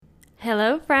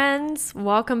Hello, friends.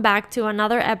 Welcome back to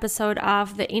another episode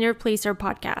of the Inner Pleaser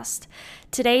podcast.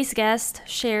 Today's guest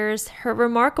shares her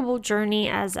remarkable journey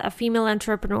as a female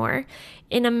entrepreneur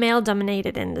in a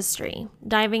male-dominated industry,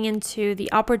 diving into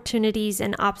the opportunities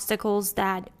and obstacles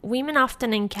that women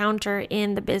often encounter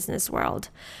in the business world.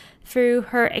 Through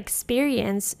her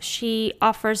experience, she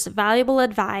offers valuable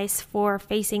advice for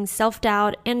facing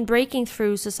self-doubt and breaking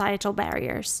through societal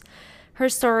barriers. Her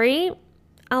story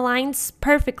aligns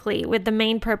perfectly with the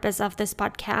main purpose of this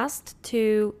podcast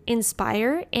to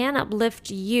inspire and uplift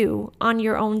you on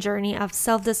your own journey of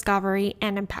self-discovery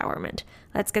and empowerment.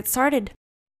 Let's get started.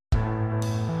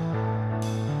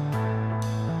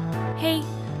 Hey,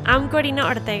 I'm Corina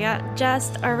Ortega,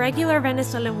 just a regular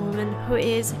Venezuelan woman who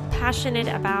is passionate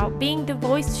about being the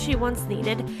voice she once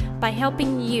needed by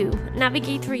helping you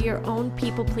navigate through your own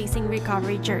people-pleasing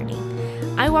recovery journey.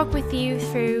 I walk with you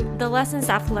through the lessons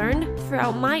I've learned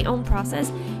throughout my own process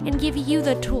and give you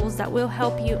the tools that will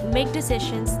help you make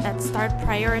decisions that start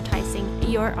prioritizing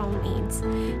your own needs.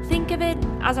 Think of it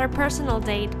as our personal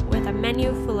date with a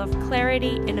menu full of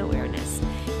clarity and awareness.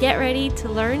 Get ready to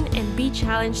learn and be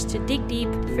challenged to dig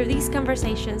deep through these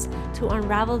conversations to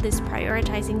unravel this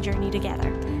prioritizing journey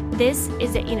together. This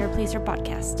is the Inner Pleaser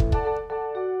podcast.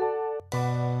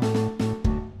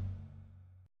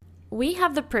 We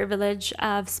have the privilege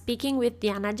of speaking with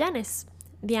Diana Llanes.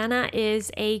 Diana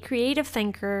is a creative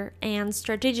thinker and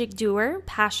strategic doer,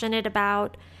 passionate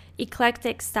about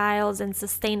eclectic styles and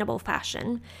sustainable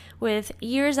fashion. With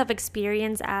years of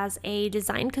experience as a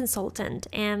design consultant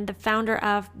and the founder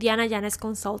of Diana Llanes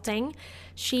Consulting,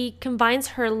 she combines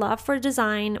her love for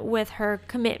design with her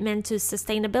commitment to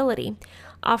sustainability,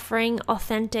 offering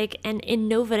authentic and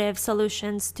innovative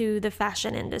solutions to the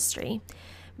fashion industry.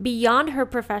 Beyond her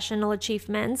professional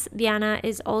achievements, Diana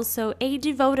is also a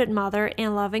devoted mother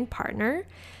and loving partner.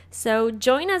 So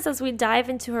join us as we dive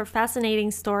into her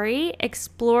fascinating story,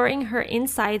 exploring her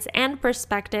insights and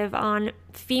perspective on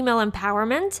female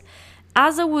empowerment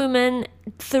as a woman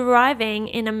thriving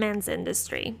in a men's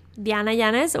industry. Diana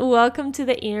Llanes, welcome to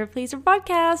the Inner Pleaser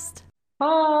podcast.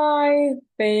 Hi,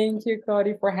 thank you,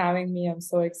 Cody, for having me. I'm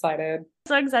so excited.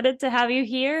 So excited to have you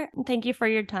here. Thank you for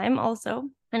your time also.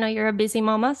 I know you're a busy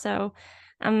mama, so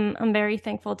I'm very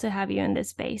thankful to have you in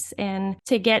this space and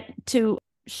to get to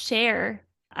share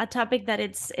a topic that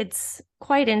it's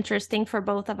quite interesting for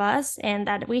both of us and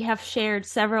that we have shared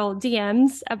several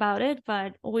DMs about it,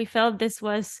 but we felt this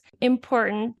was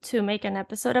important to make an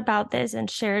episode about this and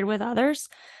share it with others.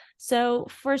 So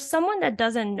for someone that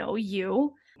doesn't know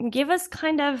you, give us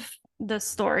kind of the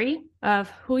story of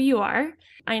who you are.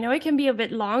 I know it can be a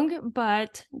bit long,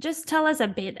 but just tell us a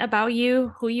bit about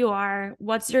you, who you are,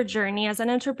 what's your journey as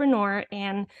an entrepreneur,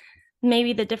 and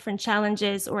maybe the different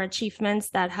challenges or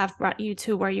achievements that have brought you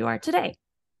to where you are today.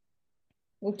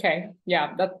 Okay,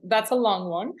 yeah, that's a long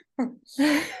one.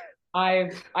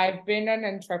 I've been an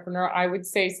entrepreneur, I would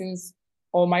say, since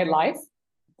all my life.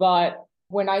 But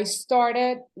when I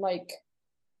started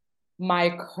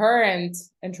my current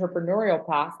entrepreneurial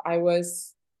path, I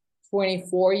was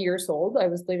 24 years old. I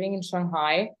was living in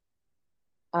Shanghai.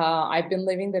 I've been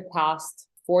living the past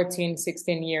 14,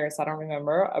 16 years, I don't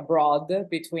remember, abroad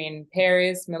between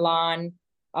Paris, Milan,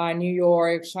 New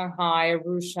York, Shanghai,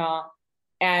 Russia.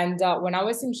 And when I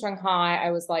was in Shanghai,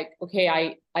 I was like, okay,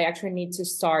 I actually need to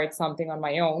start something on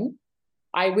my own.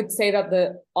 I would say that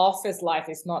the office life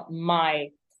is not my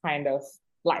kind of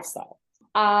lifestyle.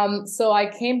 So I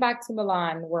came back to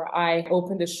Milan where I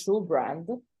opened a shoe brand,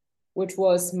 which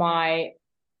was my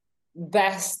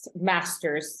best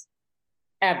master's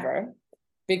ever,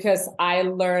 because I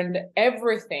learned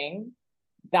everything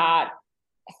that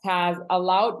has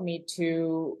allowed me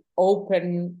to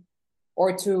open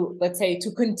or to, let's say,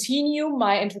 to continue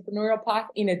my entrepreneurial path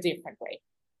in a different way.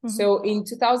 Mm-hmm. So in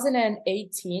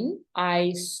 2018,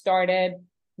 I started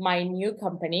my new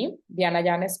company, Diana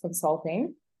Llanes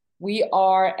Consulting. We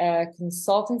are a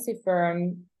consultancy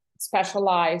firm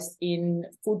specialized in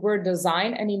footwear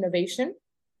design and innovation.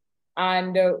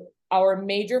 And our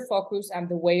major focus and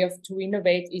the way to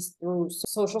innovate is through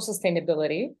social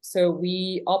sustainability. So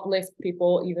we uplift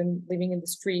people even living in the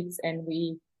streets, and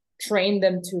we train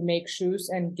them to make shoes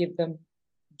and give them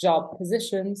job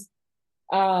positions.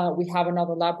 We have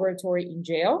another laboratory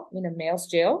in a male's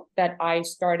jail, that I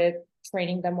started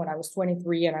training them when I was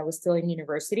 23 and I was still in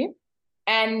university.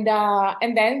 And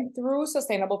then through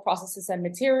sustainable processes and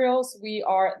materials, we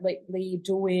are lately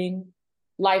doing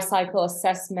life cycle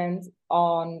assessment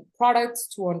on products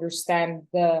to understand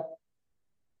the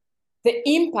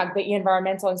impact, the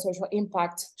environmental and social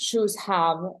impact shoes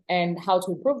have and how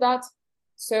to improve that.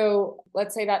 So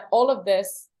let's say that all of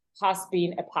this has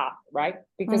been a path, right?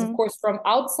 Because of course, from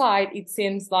outside, it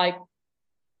seems like,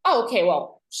 oh, okay,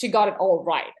 well, she got it all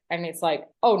right. And it's like,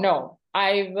 oh no,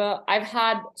 I've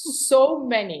had so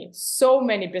many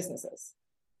businesses.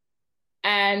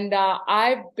 And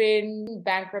I've been in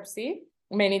bankruptcy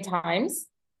many times.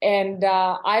 And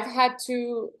I've had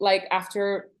to, like,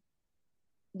 after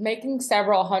making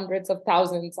several hundreds of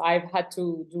thousands, I've had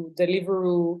to do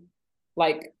Deliveroo,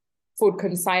 like food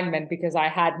consignment, because I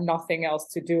had nothing else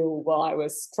to do while I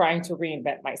was trying to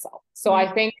reinvent myself. So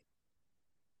I think,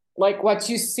 like, what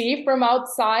you see from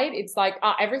outside, it's like,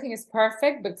 everything is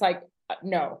perfect, but it's like,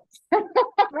 no.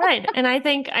 Right. And I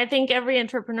think every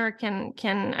entrepreneur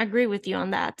can agree with you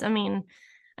on that. I mean,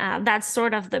 that's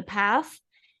sort of the path.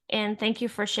 And thank you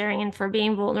for sharing and for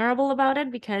being vulnerable about it,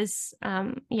 because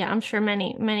I'm sure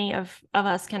many of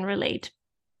us can relate.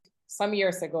 Some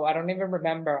years ago, I don't even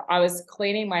remember, I was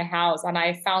cleaning my house and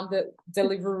I found the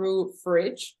Deliveroo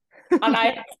fridge. And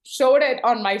I showed it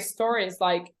on my stories,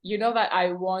 like, you know, that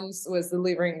I once was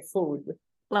delivering food.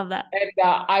 Love that. And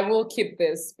I will keep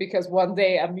this, because one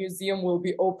day a museum will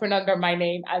be open under my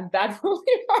name, and that will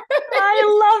be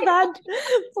I love that.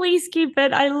 Please keep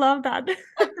it. I love that.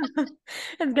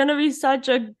 It's going to be such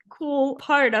a cool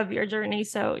part of your journey.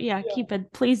 So yeah, keep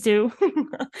it. Please do.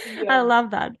 I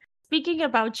love that. Speaking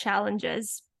about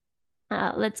challenges,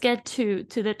 let's get to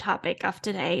the topic of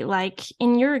today. Like,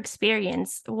 in your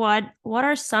experience, what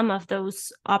are some of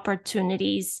those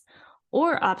opportunities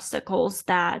or obstacles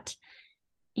that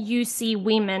you see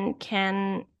women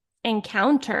can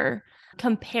encounter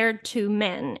compared to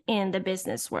men in the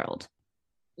business world?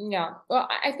 Yeah, well,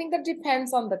 I think that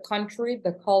depends on the country,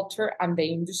 the culture, and the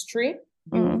industry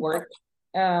you work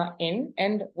in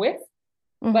and with.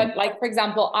 But like, for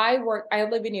example, I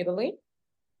live in Italy,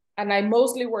 and I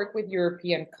mostly work with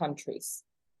European countries.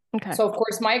 Okay. So of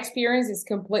course, my experience is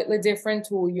completely different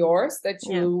to yours, that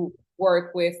you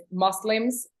work with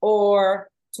Muslims, or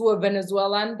to a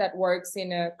Venezuelan that works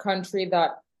in a country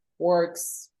that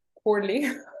works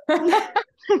poorly,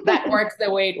 that works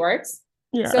the way it works.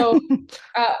 Yeah. So,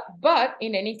 but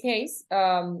in any case,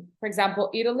 for example,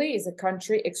 Italy is a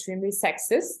country extremely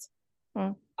sexist.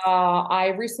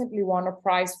 I recently won a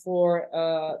prize for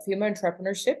female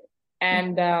entrepreneurship,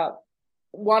 and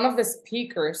one of the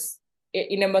speakers,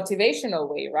 in a motivational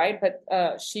way, right?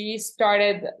 But she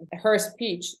started her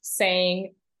speech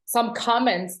saying some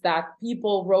comments that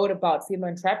people wrote about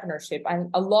female entrepreneurship. And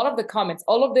a lot of the comments,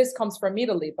 all of this comes from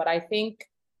Italy, but I think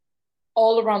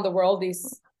all around the world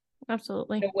is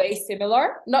absolutely in a way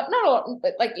similar. Not all,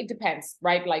 but like, it depends,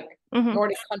 right? Like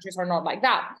Nordic countries are not like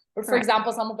that. But for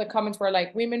example, some of the comments were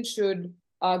like, women should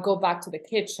go back to the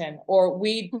kitchen, or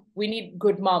we need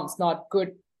good moms, not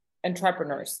good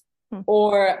entrepreneurs,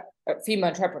 or female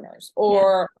entrepreneurs.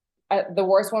 Or the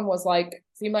worst one was like,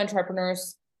 female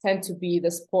entrepreneurs tend to be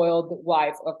the spoiled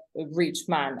wife of a rich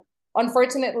man.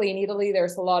 Unfortunately, in Italy,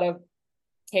 there's a lot of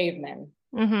cavemen.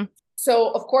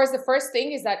 So, of course, the first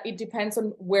thing is that it depends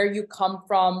on where you come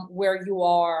from, where you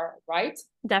are, right?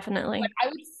 Definitely. But I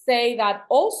would say that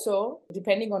also,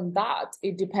 depending on that,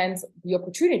 it depends the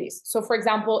opportunities. So, for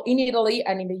example, in Italy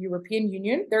and in the European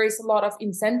Union, there is a lot of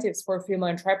incentives for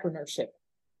female entrepreneurship.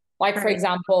 Like, for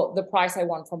example, the prize I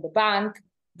won from the bank,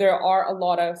 there are a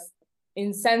lot of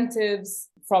incentives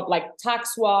from, like,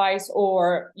 tax-wise,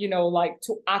 or, you know, like,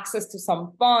 to access to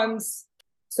some funds.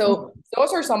 So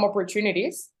those are some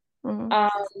opportunities.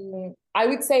 I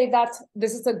would say that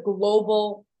this is a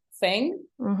global thing,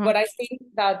 but I think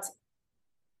that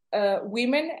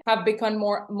women have become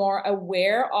more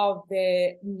aware of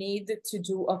the need to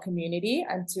do a community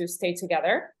and to stay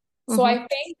together. So I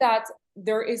think that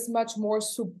there is much more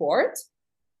support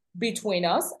between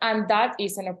us, and that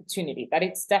is an opportunity, that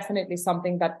it's definitely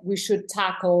something that we should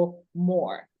tackle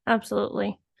more.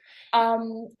 Absolutely.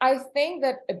 I think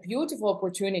that a beautiful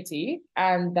opportunity,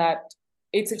 and that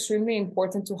it's extremely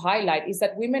important to highlight, is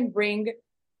that women bring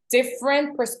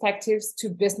different perspectives to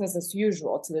business as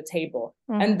usual to the table.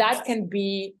 And that can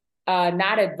be an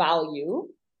added value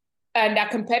and a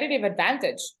competitive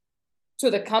advantage to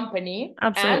the company.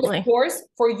 Absolutely. And of course,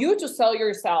 for you to sell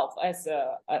yourself as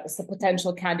a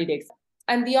potential candidate.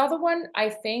 And the other one, I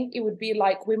think it would be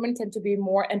like, women tend to be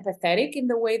more empathetic in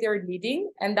the way they're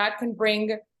leading, and that can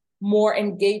bring more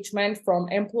engagement from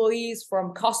employees,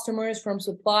 from customers, from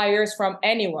suppliers, from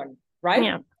anyone, right?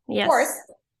 Yeah. Yes. Of course,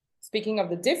 speaking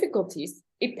of the difficulties,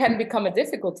 it can become a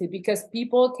difficulty because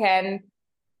people can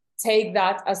take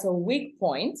that as a weak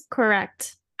point.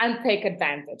 Correct. And take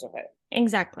advantage of it.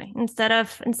 Exactly. Instead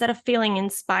of feeling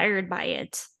inspired by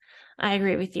it. I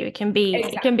agree with you. It can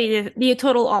be the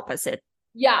total opposite.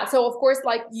 Yeah, so of course,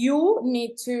 like you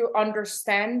need to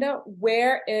understand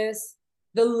where is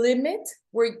the limit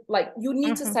where like you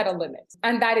need to Hmm. set a limit.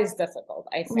 And that is difficult,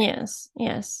 I think. Yes,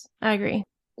 yes, I agree.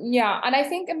 Yeah, and I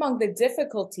think among the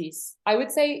difficulties, I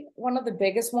would say one of the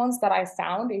biggest ones that I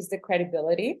found is the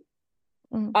credibility.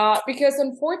 Mm-hmm. Because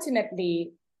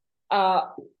unfortunately, uh,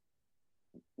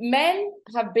 men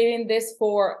have been in this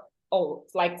for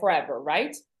like forever,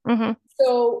 right? Mm-hmm.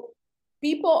 So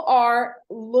people are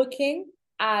looking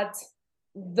at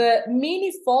the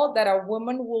mini fault that a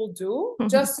woman will do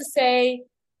just to say,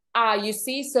 you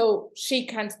see, so she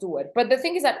can't do it. But the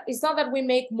thing is that it's not that we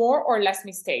make more or less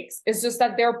mistakes. It's just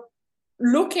that they're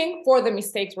looking for the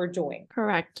mistakes we're doing.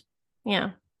 Correct.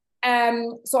 Yeah.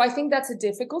 So I think that's a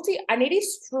difficulty. And it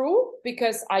is true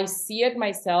because I see it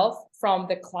myself from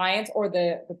the clients or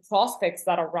the prospects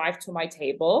that arrive to my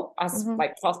table as Mm-hmm.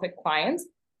 like prospect clients.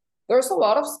 There's a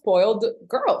lot of spoiled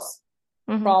girls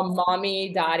Mm-hmm. from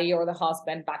mommy, daddy, or the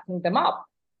husband backing them up.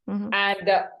 Mm-hmm. And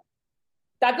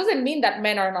that doesn't mean that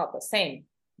men are not the same.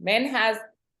 Men has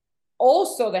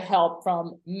also the help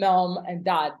from mom and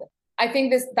dad. I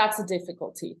think that's a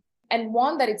difficulty. And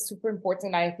one that it's super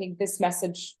important. I think this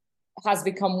message has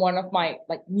become one of my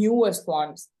like newest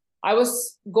ones. I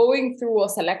was going through a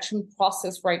selection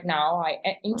process right now.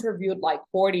 I interviewed like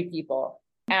 40 people.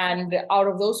 And out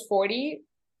of those 40,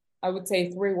 I would say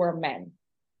 3 were men.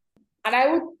 And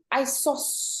I saw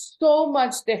so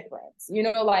much difference.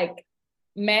 Like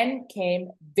men came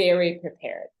very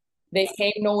prepared. They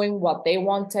came knowing what they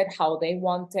wanted, how they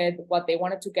wanted, what they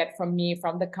wanted to get from me,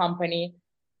 from the company.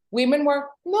 Women were,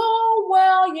 no,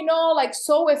 well, like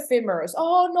so ephemeral.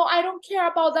 Oh, no, I don't care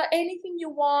about that. Anything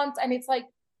you want. And it's like,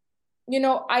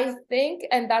 I think,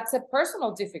 and that's a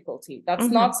personal difficulty. That's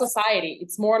Mm-hmm. not society.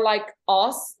 It's more like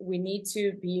us. We need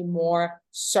to be more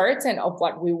certain of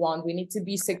what we want. We need to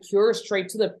be secure, straight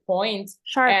to the point.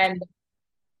 Sharp. And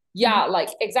yeah, like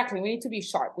exactly. We need to be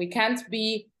sharp. We can't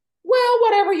be, well,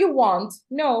 whatever you want.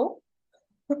 No.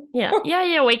 Yeah. Yeah.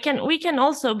 Yeah. We can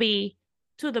also be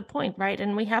to the point, right?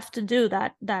 And we have to do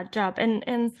that job.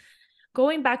 And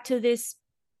going back to this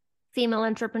female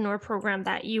entrepreneur program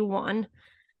that you won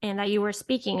and that you were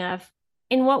speaking of,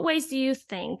 in what ways do you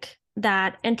think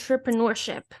that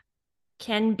entrepreneurship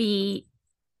can be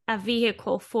a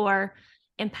vehicle for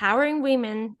empowering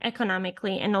women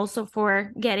economically and also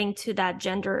for getting to that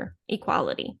gender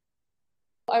equality?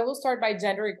 I will start by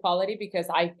gender equality because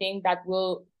I think that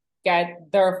will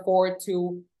get therefore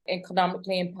to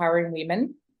economically empowering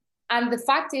women. And the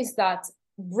fact is that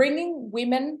bringing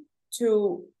women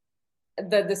to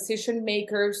the decision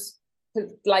makers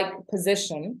like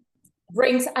position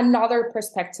brings another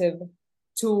perspective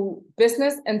to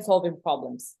business and solving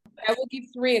problems. I will give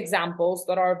 3 examples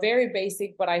that are very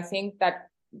basic, but I think that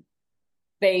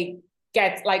they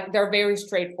get like they're very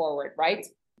straightforward, right?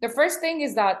 The first thing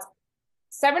is that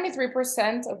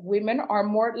 73% of women are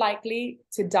more likely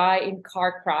to die in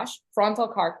frontal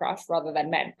car crash, rather than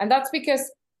men. And that's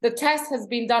because the test has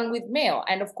been done with male.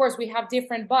 And of course, we have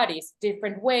different bodies,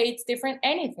 different weights, different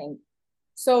anything.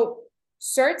 So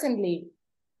certainly,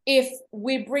 if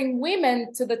we bring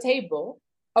women to the table,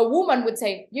 a woman would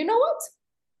say, you know what?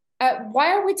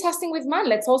 Why are we testing with men?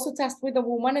 Let's also test with a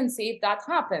woman and see if that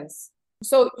happens.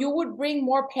 So you would bring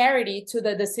more parity to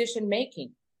the decision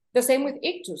making. The same with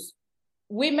ictus.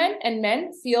 Women and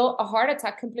men feel a heart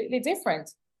attack completely different.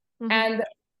 Mm-hmm. And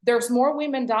there's more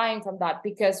women dying from that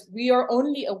because we are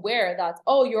only aware that,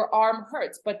 oh, your arm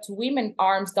hurts, but to women,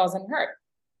 arms doesn't hurt.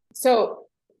 So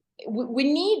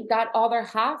we need that other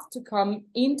half to come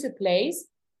into place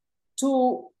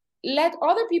to let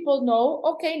other people know,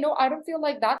 okay, no, I don't feel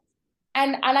like that.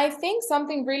 And I think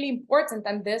something really important,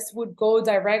 and this would go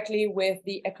directly with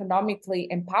the economically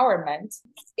empowerment,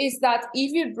 is that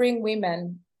if you bring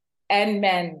women and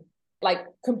men like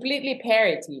completely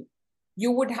parity, you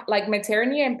would like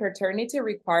maternity and paternity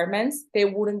requirements, they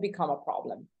wouldn't become a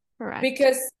problem. Correct.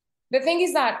 Because the thing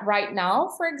is that right now,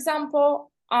 for example,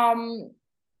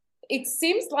 it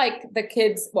seems like the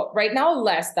kids, well, right now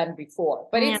less than before,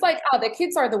 but it's like, the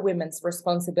kids are the women's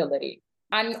responsibility.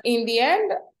 And in the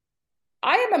end,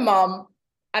 I am a mom,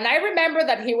 and I remember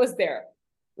that he was there.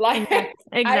 Like,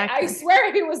 exactly. I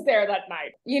swear he was there that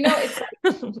night. It's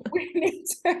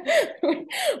like,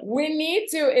 we need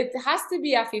to, it has to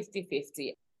be a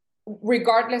 50-50,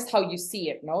 regardless how you see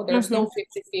it. No, there's no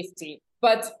 50-50.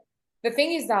 But the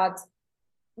thing is that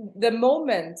the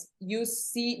moment you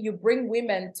bring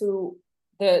women to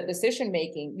the decision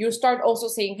making, you start also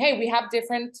saying, hey, we have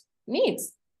different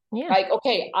needs. Yeah. Like,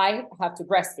 okay, I have to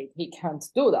breastfeed. He can't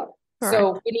do that. Correct.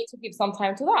 So we need to give some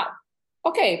time to that.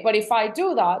 okay, but if I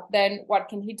do that, then what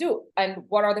can he do? And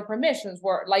what are the permissions?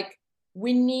 Where, like,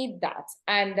 we need that.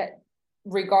 And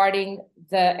regarding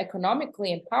the economically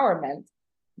empowerment,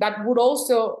 that would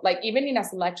also, like, even in a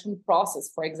selection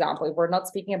process, for example, if we're not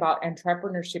speaking about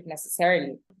entrepreneurship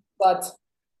necessarily, but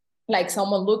like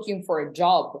someone looking for a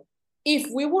job, if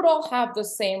we would all have the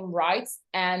same rights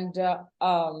and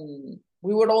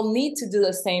we would all need to do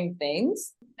the same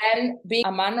things, then being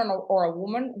a man or a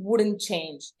woman wouldn't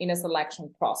change in a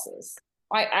selection process.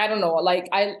 I don't know, like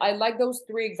I like those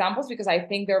three examples because I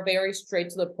think they're very straight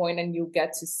to the point and you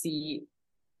get to see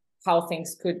how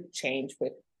things could change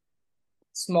with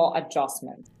small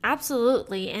adjustments.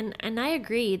 Absolutely. And I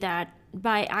agree that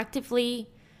by actively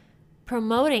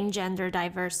promoting gender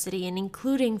diversity and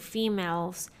including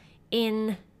females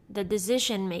in the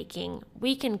decision making,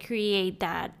 we can create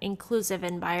that inclusive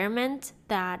environment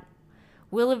that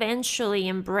will eventually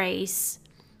embrace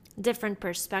different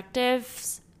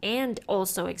perspectives and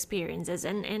also experiences.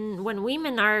 And when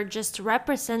women are just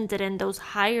represented in those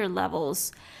higher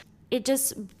levels, it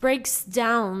just breaks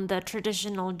down the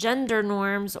traditional gender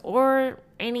norms or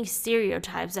any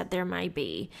stereotypes that there might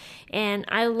be. And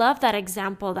I love that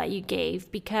example that you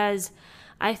gave because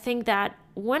I think that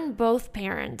when both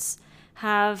parents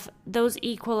have those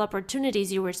equal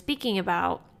opportunities you were speaking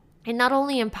about, it not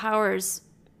only empowers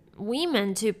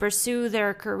women to pursue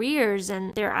their careers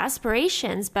and their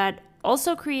aspirations, but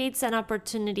also creates an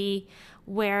opportunity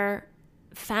where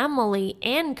family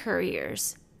and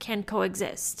careers can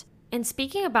coexist. And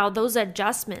speaking about those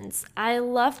adjustments, I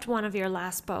loved one of your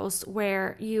last posts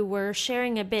where you were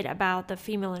sharing a bit about the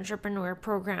Female Entrepreneur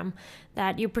Program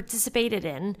that you participated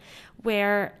in,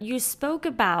 where you spoke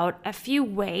about a few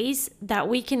ways that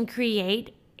we can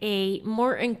create a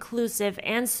more inclusive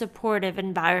and supportive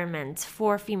environment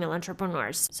for female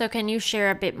entrepreneurs. So can you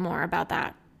share a bit more about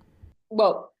that?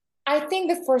 Well, I think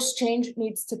the first change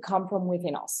needs to come from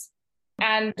within us.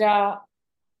 And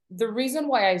the reason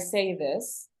why I say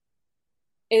this,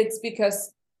 it's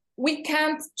because we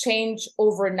can't change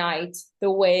overnight the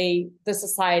way the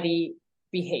society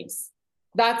behaves.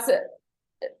 That's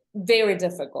very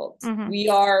difficult. Mm-hmm. We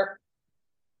are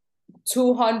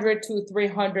 200 to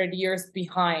 300 years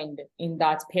behind in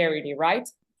that parity, right?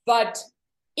 But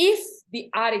if the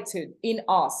attitude in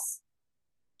us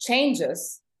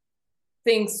changes,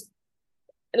 things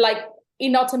like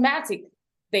in automatic,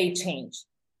 they change.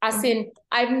 As in,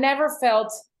 I've never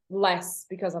felt less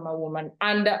because I'm a woman.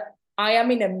 And I am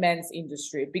in a men's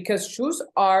industry because shoes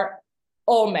are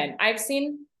all men. I've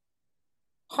seen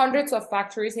hundreds of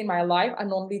factories in my life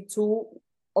and only 2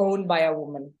 owned by a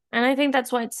woman. And I think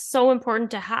that's why it's so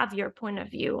important to have your point of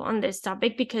view on this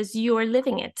topic because you are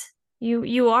living it.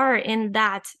 You are in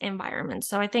that environment.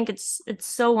 So I think it's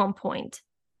so on point.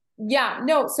 Yeah,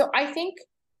 no. So I think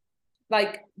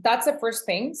like that's the first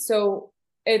thing. So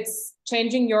it's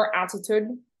changing your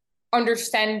attitude,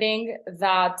 understanding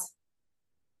that,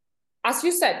 as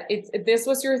you said, this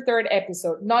was your 3rd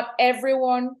episode. Not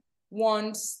everyone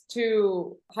wants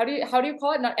to, how do you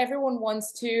call it? Not everyone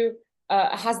wants to,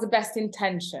 has the best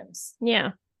intentions.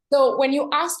 Yeah. So when you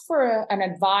ask for an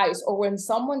advice or when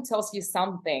someone tells you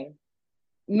something,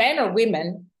 men or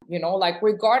women, you know, like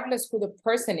regardless who the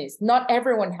person is, not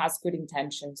everyone has good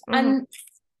intentions. Mm-hmm. And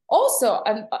also,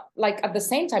 like at the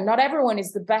same time, not everyone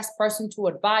is the best person to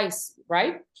advise,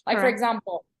 right? Like, correct. For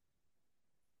example,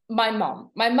 my mom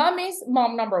is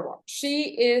mom number 1.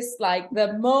 She is like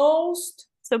the most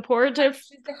supportive.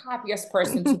 She's the happiest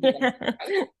person to be in.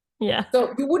 Right? Yeah.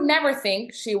 So you would never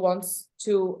think she wants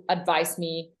to advise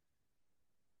me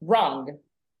wrong.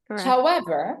 Correct.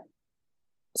 However,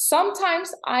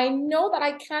 sometimes I know that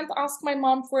I can't ask my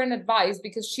mom for an advice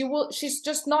because she's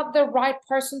just not the right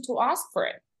person to ask for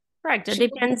it. Correct.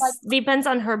 It depends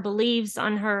on her beliefs,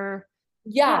 on her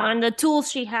on the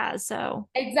tools she has. So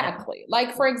exactly.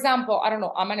 Like, for example, I don't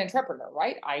know, I'm an entrepreneur,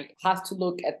 right? I have to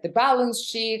look at the balance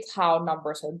sheet, how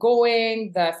numbers are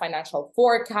going, the financial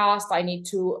forecast. I need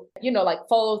to, like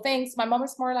follow things. My mom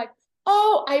is more like,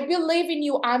 oh, I believe in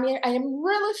you. I mean, I am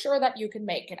really sure that you can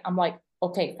make it. I'm like,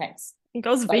 okay, thanks. It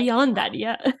goes beyond that.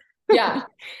 Yeah. Yeah.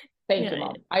 Thank you,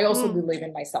 Mom. I also believe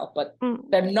in myself, but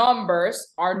the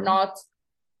numbers are not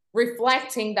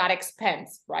reflecting that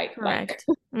expense, right? Correct.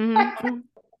 Like,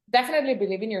 definitely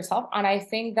believe in yourself. And I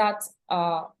think that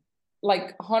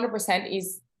like 100%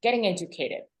 is getting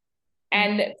educated.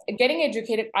 And getting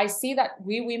educated, I see that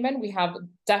we women, we have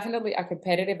definitely a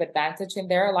competitive advantage in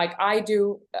there. Like I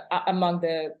do among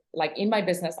the, like in my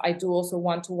business, I do also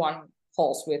one-to-one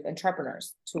calls with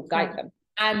entrepreneurs to guide them.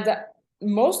 And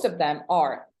most of them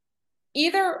are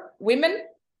either women,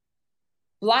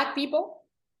 Black people,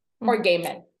 or gay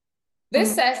men.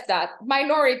 This says that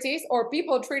minorities or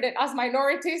people treated as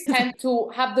minorities tend to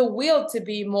have the will to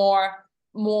be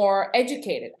more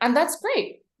educated. And that's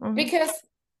great. Because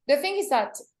the thing is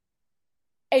that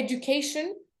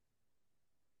education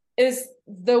is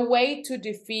the way to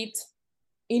defeat,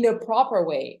 in a proper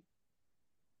way,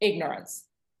 ignorance.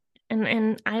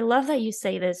 And I love that you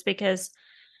say this, because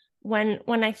when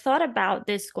I thought about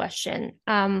this question,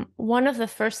 one of the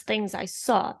first things I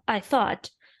thought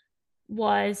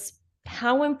was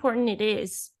how important it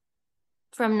is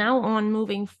from now on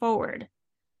moving forward,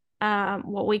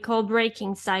 what we call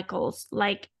breaking cycles,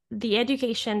 like the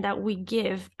education that we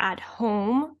give at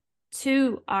home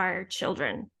to our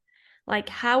children. Like,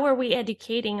 how are we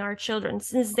educating our children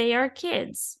since they are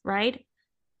kids, right?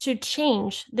 To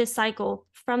change this cycle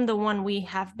from the one we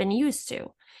have been used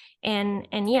to. And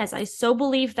yes, I so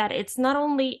believe that it's not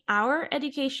only our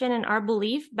education and our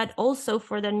belief, but also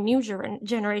for the new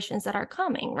generations that are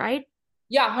coming, right?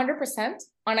 Yeah, 100%.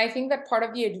 And I think that part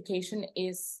of the education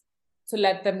is to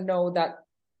let them know that,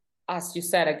 as you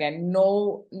said, again,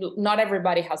 no, not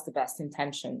everybody has the best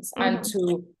intentions, and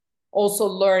to also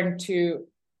learn to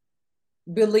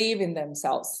believe in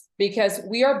themselves, because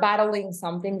we are battling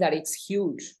something that it's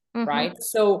huge, right?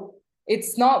 So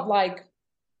it's not like,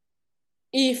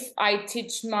 if I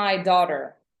teach my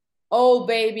daughter, oh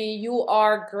baby, you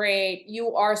are great,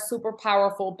 you are super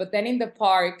powerful, but then in the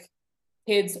park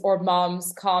kids or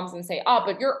moms comes and say, oh,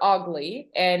 but you're ugly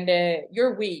and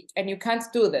you're weak and you can't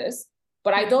do this,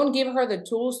 but I don't give her the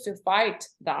tools to fight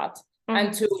that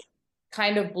and to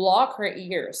kind of block her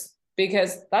ears,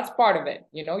 because that's part of it.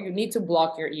 You know, you need to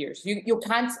block your ears. You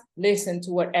can't listen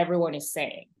to what everyone is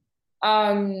saying.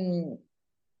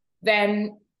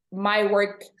 Then my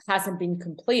work hasn't been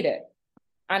completed.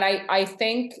 And I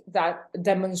think that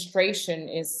demonstration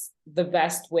is the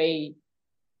best way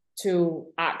to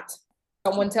act.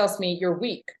 Someone tells me you're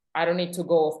weak, I don't need to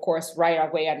go, of course, right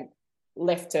away and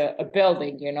lift a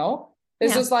building, you know?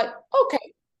 It's just like,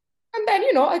 okay. And then,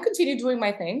 you know, I continue doing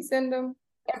my things, and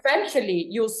eventually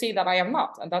you'll see that I am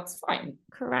not, and that's fine.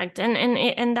 Correct.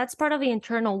 And that's part of the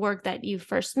internal work that you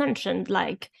first mentioned.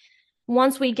 Like,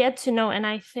 once we get to know, and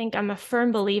I think I'm a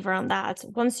firm believer on that,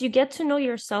 once you get to know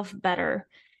yourself better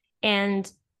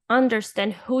and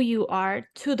understand who you are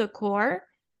to the core,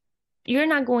 you're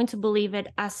not going to believe it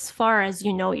as far as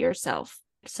you know yourself.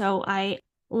 So I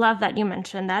love that you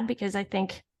mentioned that, because I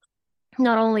think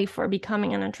not only for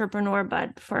becoming an entrepreneur,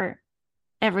 but for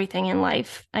everything in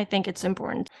life, I think it's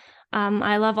important.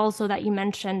 I love also that you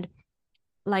mentioned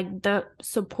like the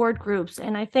support groups,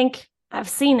 and I think I've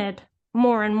seen it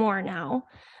more and more now.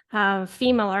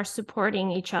 Female are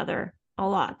supporting each other a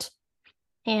lot.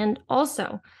 And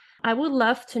also, I would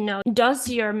love to know, does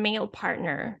your male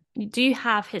partner, do you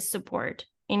have his support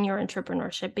in your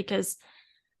entrepreneurship? Because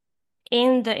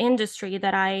in the industry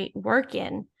that I work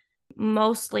in,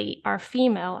 mostly are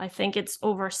female. I think it's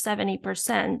over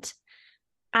 70%.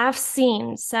 I've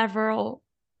seen several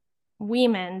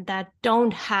women that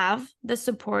don't have the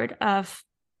support of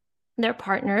their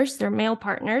partners, their male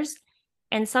partners,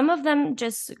 and some of them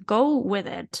just go with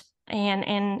it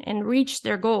and reach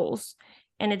their goals.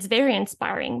 And it's very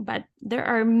inspiring, but there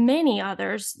are many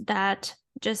others that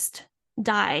just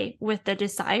die with the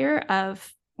desire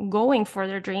of going for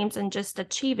their dreams and just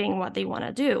achieving what they want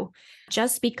to do,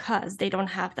 just because they don't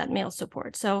have that male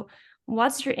support. So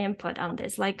what's your input on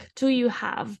this? Like, do you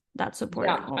have that support?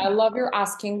 Yeah, I love you're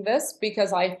asking this,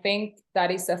 because I think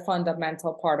that is a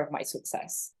fundamental part of my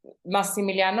success.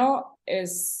 Massimiliano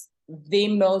is the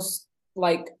most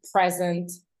like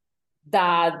present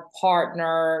dad,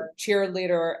 partner,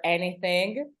 cheerleader,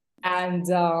 anything. And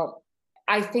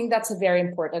I think that's a very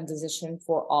important decision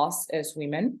for us as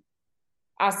women.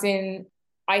 As in,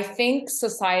 I think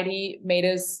society made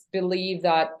us believe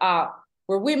that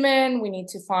we're women, we need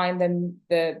to find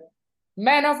the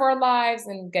men of our lives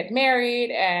and get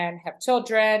married and have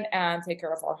children and take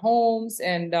care of our homes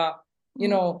and you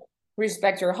know,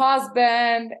 respect your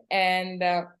husband. And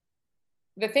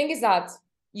the thing is that,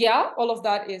 yeah, all of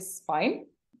that is fine.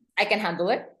 I can handle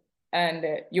it,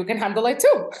 and you can handle it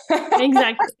too.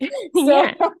 Exactly. So,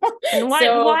 yeah. And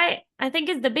why I think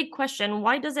is the big question,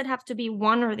 why does it have to be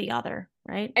one or the other,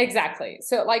 right? Exactly.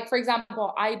 So like, for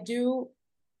example, I do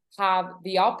have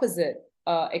the opposite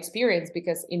experience,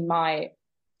 because in my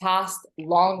past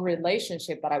long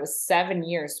relationship that I was 7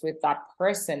 years with that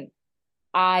person,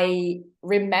 I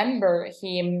remember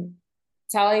him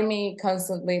telling me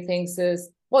constantly things as,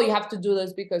 well, you have to do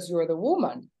this because you're the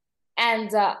woman. And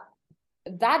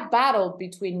that battle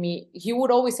between me, he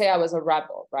would always say I was a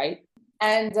rebel, right?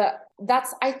 And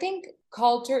that's, I think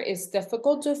culture is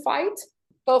difficult to fight.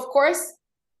 So of course,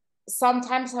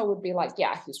 sometimes I would be like,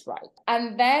 yeah, he's right.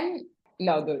 And then,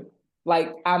 no, dude,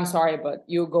 like, I'm sorry, but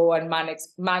you go and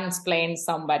mansplain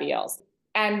somebody else.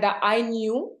 And I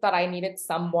knew that I needed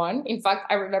someone. In fact,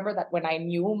 I remember that when I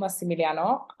knew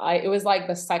Massimiliano, it was like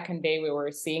the second day we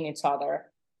were seeing each other.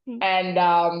 Mm.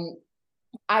 And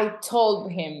I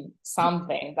told him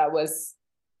something that was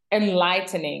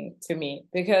enlightening to me,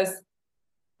 because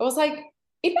I was like,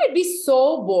 it might be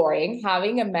so boring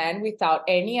having a man without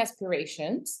any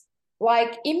aspirations.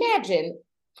 Like, imagine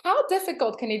how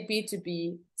difficult can it be to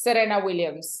be Serena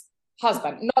Williams'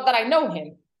 husband? Not that I know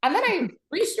him. And then I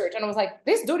researched and I was like,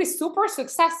 this dude is super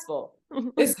successful.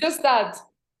 It's just that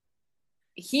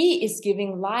he is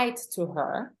giving light to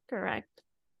her. Correct.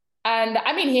 And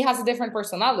I mean, he has a different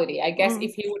personality. I guess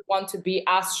if he would want to be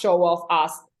as show off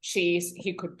as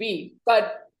he could be.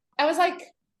 But I was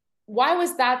like, why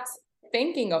was that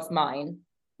thinking of mine?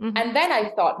 And then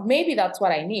I thought, maybe that's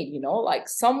what I need, like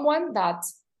someone that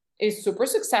is super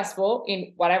successful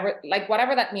in whatever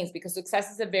that means, because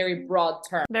success is a very broad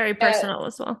term. Very personal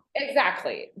as well.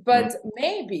 Exactly. But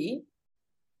maybe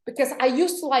because I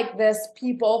used to like this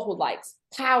people who likes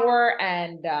power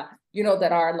and,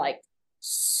 that are like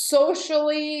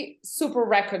socially super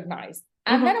recognized.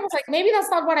 And then I was like, maybe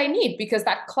that's not what I need, because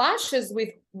that clashes with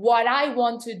what I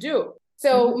want to do.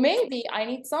 So maybe I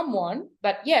need someone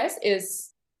that, yes, is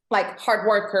like hard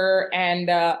worker and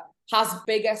has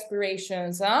big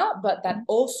aspirations, but that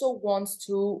also wants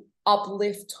to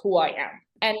uplift who I am.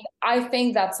 And I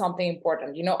think that's something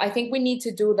important. I think we need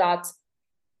to do that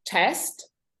test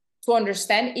to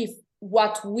understand if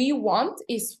what we want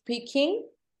is speaking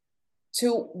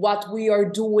to what we are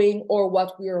doing or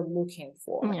what we are looking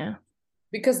for. Yeah.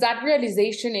 Because that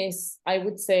realization is, I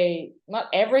would say, not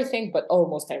everything, but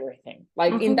almost everything.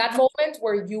 Like in that moment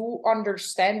where you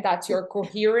understand that your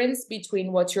coherence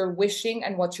between what you're wishing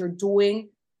and what you're doing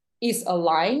is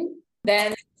aligned,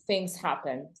 then things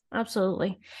happen.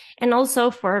 Absolutely. And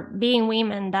also for being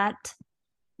women, that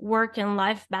work and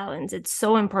life balance, it's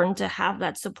so important to have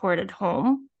that support at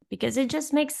home, because it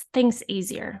just makes things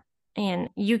easier. And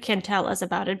you can tell us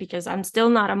about it, because I'm still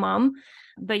not a mom,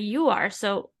 but you are.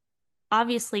 So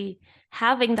obviously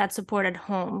having that support at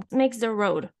home makes the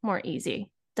road more easy,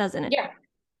 doesn't it?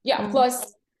 Yeah.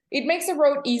 Plus it makes the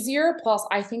road easier. Plus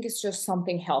I think it's just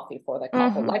something healthy for the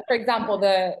couple. Like, for example,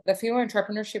 the Female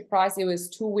Entrepreneurship Prize, it was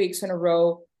 2 weeks in a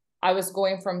row. I was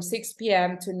going from 6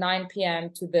 p.m. to 9 p.m.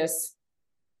 to this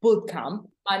boot camp,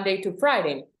 Monday to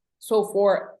Friday. So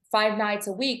for 5 nights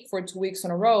a week, for 2 weeks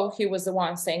in a row, he was the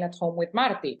one staying at home with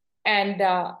Marty. And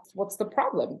what's the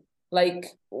problem?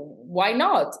 Like, why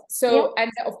not? So,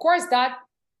 and of course that,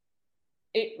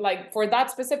 like for that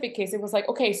specific case, it was like,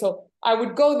 okay, so I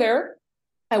would go there,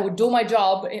 I would do my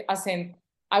job, as in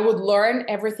I would learn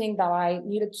everything that I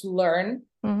needed to learn,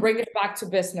 bring it back to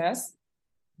business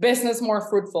more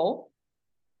fruitful.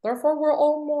 Therefore, we're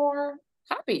all more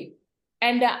happy.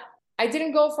 And I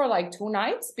didn't go for like 2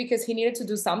 nights because he needed to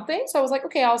do something. So I was like,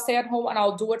 okay, I'll stay at home and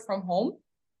I'll do it from home.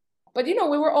 But, we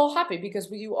were all happy because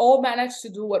we all managed to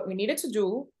do what we needed to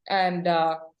do. And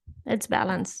it's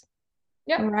balance.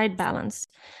 Yeah. Right balance.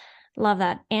 Love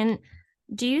that. And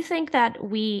do you think that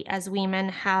we as women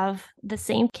have the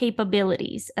same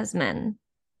capabilities as men?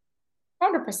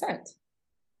 100%.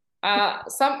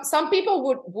 Some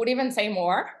people would even say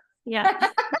more. Yeah.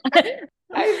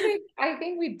 I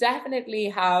think we definitely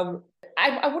have,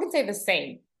 I wouldn't say the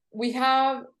same. We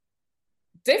have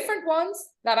different ones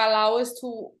that allow us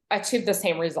to achieve the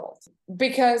same result,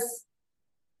 because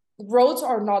roads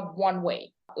are not one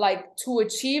way. Like, to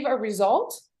achieve a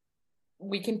result,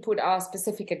 we can put a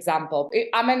specific example.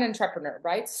 I'm an entrepreneur,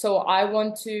 right? So I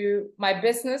want my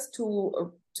business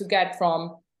to get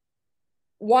from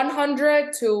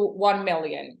 100 to 1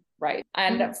 million, right?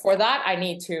 And for that, I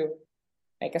need to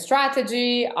make a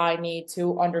strategy. I need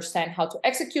to understand how to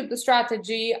execute the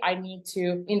strategy.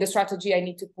 In the strategy, I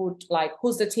need to put like,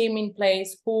 who's the team in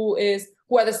place? Who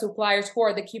are the suppliers? Who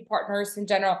are the key partners in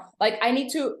general? Like, I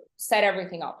need to set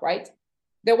everything up, right?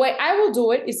 The way I will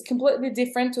do it is completely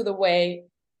different to the way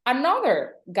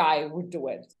another guy would do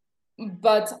it.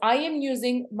 But I am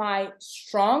using my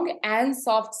strong and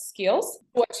soft skills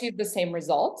to achieve the same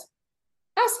result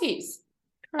as his.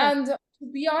 Correct. And to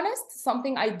be honest,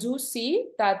 something I do see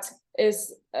that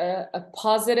is a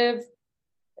positive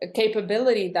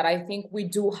capability that I think we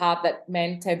do have that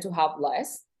men tend to have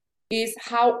less, is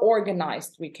how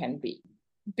organized we can be.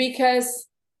 Because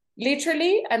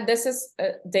literally, and this is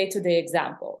a day-to-day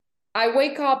example, I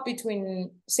wake up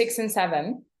between 6 and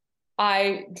 7.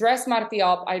 I dress Marty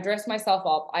up, I dress myself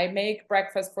up, I make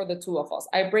breakfast for the two of us.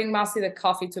 I bring Masi the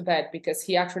coffee to bed because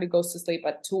he actually goes to sleep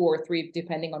at 2 or 3,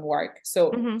 depending on work.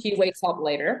 So he wakes up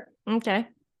later. Okay.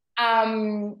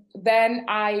 Then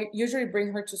I usually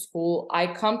bring her to school. I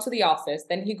come to the office,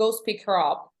 then he goes pick her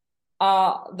up.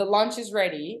 The lunch is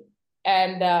ready,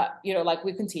 and like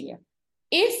we continue.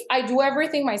 If I do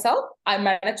everything myself, I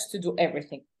manage to do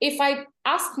everything. If I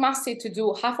ask Masi to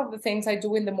do half of the things I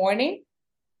do in the morning,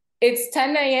 it's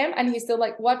 10 a.m. and he's still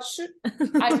like, what should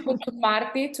I put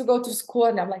Marty to go to school?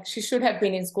 And I'm like, she should have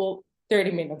been in school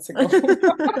 30 minutes ago.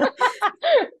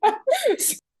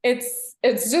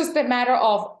 It's just a matter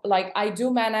of like, I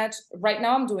do manage. Right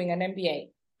now I'm doing an MBA.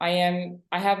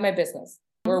 I have my business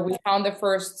where we found the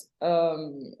first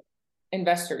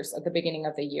investors at the beginning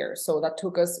of the year. So that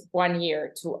took us 1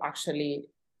 year to actually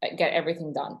get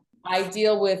everything done. I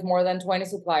deal with more than 20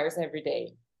 suppliers every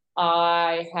day.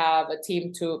 I have a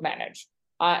team to manage.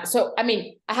 So,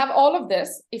 I have all of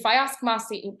this. If I ask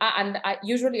Masi, and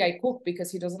usually I cook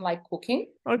because he doesn't like cooking.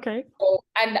 Okay.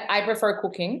 And I prefer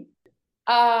cooking.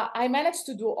 I managed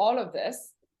to do all of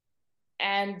this.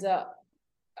 And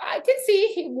I can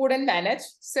see he wouldn't manage.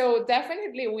 So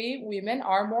definitely we women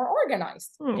are more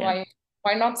organized. Yeah.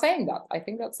 Why not saying that? I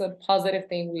think that's a positive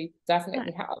thing we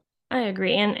definitely have. I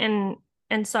agree. And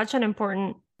such an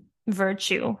important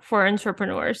virtue for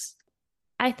entrepreneurs.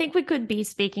 I think we could be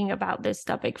speaking about this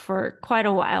topic for quite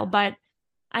a while, but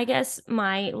I guess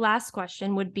my last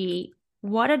question would be,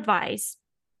 what advice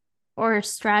or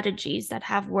strategies that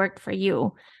have worked for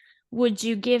you would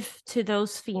you give to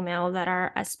those female that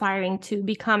are aspiring to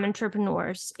become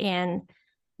entrepreneurs and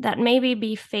that maybe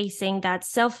be facing that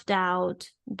self-doubt,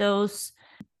 those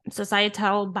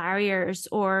societal barriers,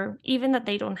 or even that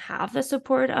they don't have the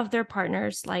support of their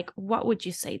partners? Like, what would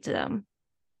you say to them?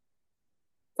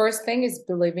 First thing is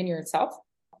believe in yourself.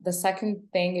 The second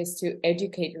thing is to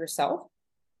educate yourself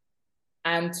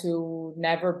and to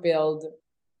never build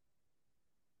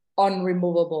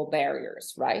unremovable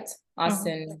barriers, right? As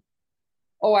in,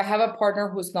 I have a partner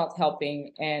who's not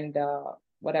helping and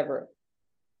whatever.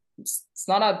 It's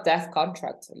not a death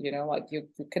contract, like you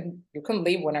can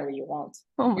leave whenever you want.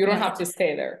 You don't have to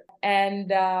stay there.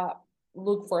 And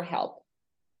look for help.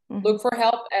 Look for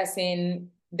help, as in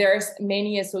there's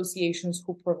many associations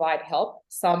who provide help,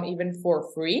 some even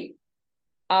for free.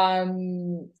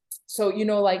 So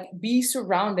like be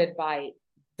surrounded by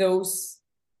those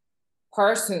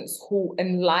persons who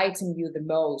enlighten you the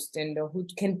most and who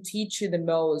can teach you the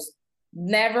most.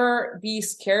 Never be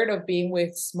scared of being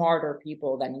with smarter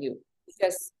people than you,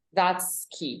 because that's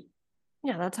key.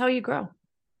 Yeah, that's how you grow.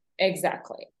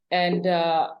 Exactly. And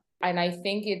I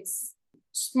think it's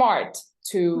smart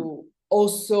to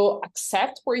also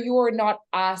accept where you are not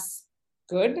as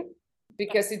good,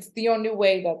 because it's the only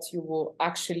way that you will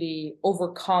actually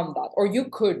overcome that, or you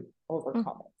could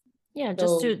overcome it. Yeah,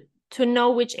 so, just to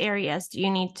know which areas do you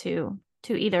need to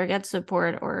either get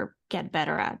support or get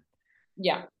better at.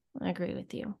 Yeah. I agree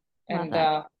with you. And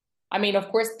of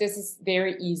course, this is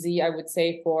very easy, I would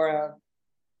say, for a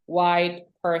white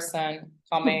person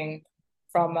coming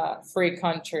from a free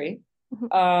country.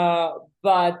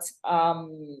 But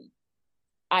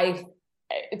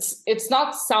it's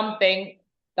not something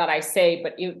that I say,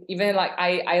 but even like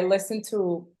I listen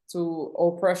to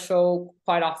Oprah's show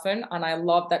quite often, and I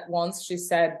love that once she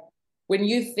said, when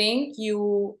you think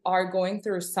you are going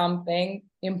through something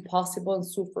impossible and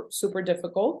super, super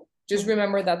difficult, just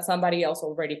remember that somebody else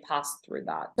already passed through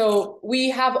that. So we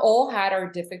have all had our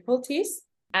difficulties,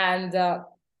 and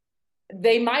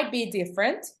they might be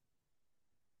different,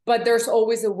 but there's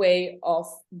always a way of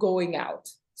going out.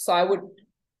 So I would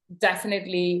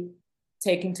definitely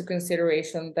take into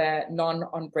consideration the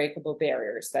non-unbreakable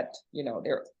barriers that,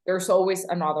 there's always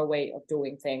another way of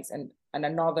doing things and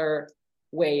another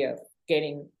way of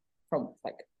getting from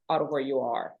like out of where you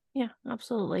are. Yeah,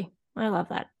 absolutely. I love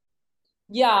that.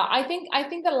 Yeah, I think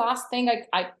the last thing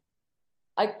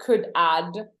I could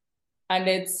add, and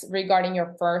it's regarding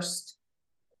your first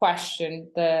question,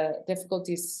 the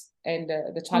difficulties and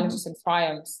the challenges and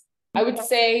triumphs. I would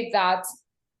say that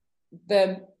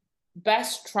the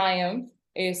best triumph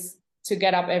is to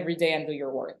get up every day and do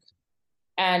your work.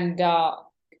 And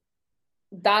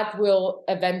that will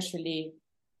eventually,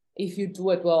 if you do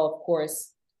it well, of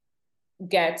course,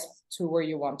 get to where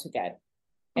you want to get.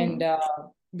 And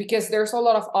because there's a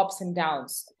lot of ups and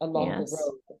downs along the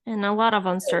road. And a lot of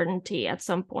uncertainty at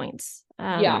some points.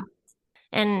 Yeah.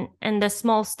 And the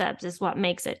small steps is what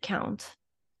makes it count,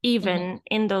 even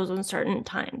in those uncertain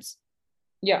times.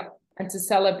 Yeah. And to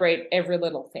celebrate every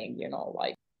little thing,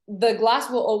 like the glass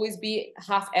will always be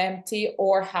half empty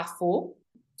or half full.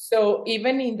 So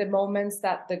even in the moments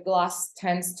that the glass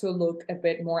tends to look a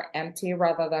bit more empty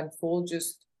rather than full,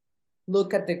 just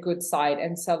look at the good side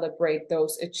and celebrate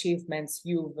those achievements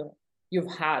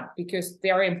you've had, because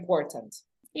they're important.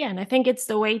 Yeah, and I think it's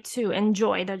the way to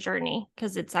enjoy the journey,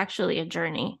 because it's actually a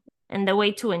journey. And the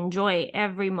way to enjoy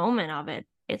every moment of it,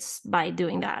 it's by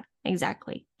doing that.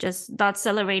 Exactly. Just not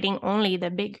celebrating only the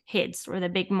big hits or the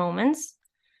big moments,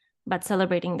 but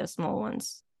celebrating the small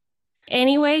ones.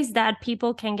 Any ways that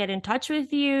people can get in touch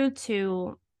with you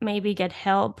to maybe get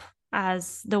help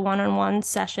as the one-on-one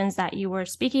sessions that you were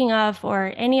speaking of,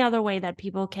 or any other way that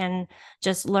people can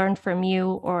just learn from you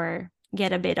or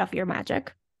get a bit of your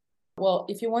magic? Well,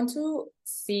 if you want to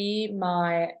see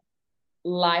my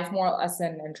life more as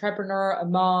an entrepreneur, a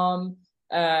mom,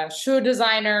 a shoe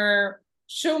designer,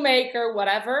 shoemaker,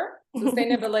 whatever,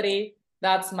 sustainability,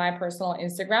 that's my personal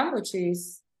Instagram, which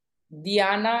is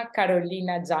Diana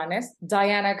Carolina Llanes,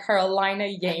 Diana Carolina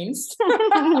Yanes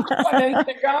on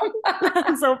Instagram.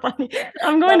 That's so funny.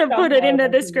 I'm going to put it in the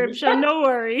description. No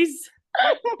worries.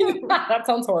 That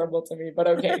sounds horrible to me, but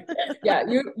okay. Yeah,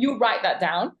 you write that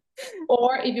down.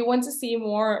 Or if you want to see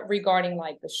more regarding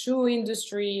like the shoe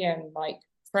industry and like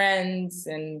trends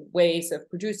and ways of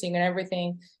producing and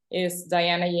everything, is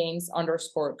Diana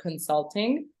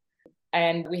Yanes_consulting.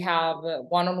 And we have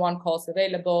one-on-one calls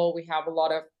available. We have a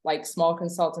lot of like small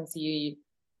consultancy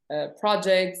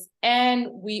projects. And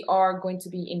we are going to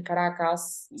be in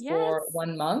Caracas for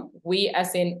 1 month. We,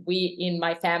 as in we in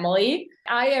my family.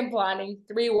 I am planning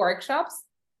 3 workshops.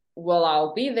 Well,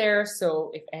 I'll be there.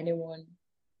 So if anyone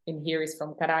in here is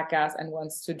from Caracas and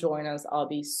wants to join us, I'll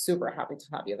be super happy to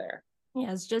have you there.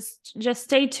 Yes, just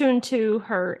stay tuned to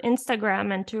her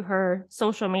Instagram and to her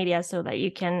social media so that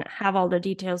you can have all the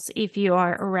details if you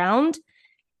are around.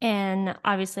 And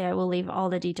obviously, I will leave all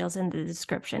the details in the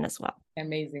description as well.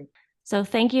 Amazing. So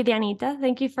thank you, Dianita.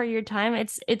 Thank you for your time.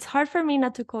 It's hard for me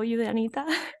not to call you Dianita.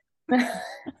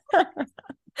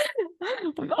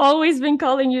 I've always been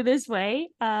calling you this way,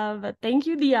 but thank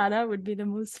you, Diana, would be the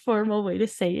most formal way to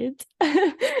say it.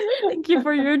 Thank you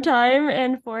for your time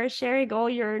and for sharing all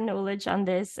your knowledge on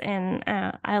this. And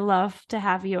I love to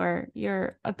have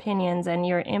your opinions and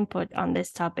your input on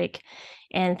this topic.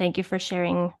 And thank you for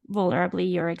sharing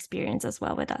vulnerably your experience as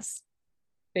well with us.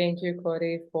 Thank you,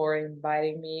 Cody, for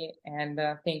inviting me, and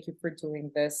thank you for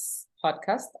doing this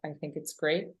podcast. I think it's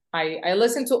great. I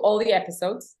listened to all the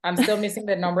episodes. I'm still missing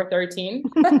the number 13.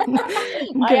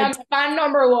 I am fan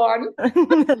number 1.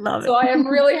 Love it. So I am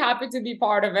really happy to be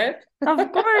part of it.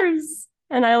 Of course.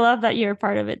 And I love that you're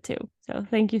part of it too. So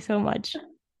thank you so much.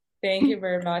 Thank you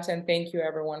very much. And thank you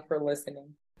everyone for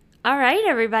listening. All right,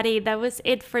 everybody, that was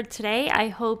it for today. I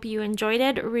hope you enjoyed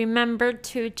it. Remember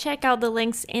to check out the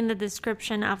links in the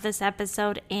description of this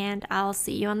episode, and I'll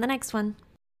see you on the next one.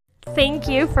 Thank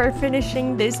you for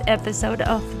finishing this episode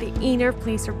of the Inner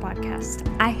Pleaser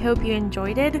podcast. I hope you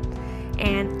enjoyed it,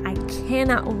 and I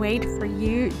cannot wait for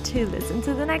you to listen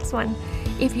to the next one.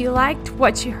 If you liked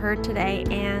what you heard today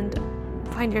and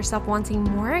find yourself wanting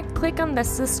more, click on the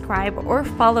subscribe or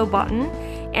follow button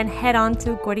and head on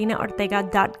to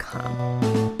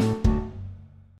corinaortega.com.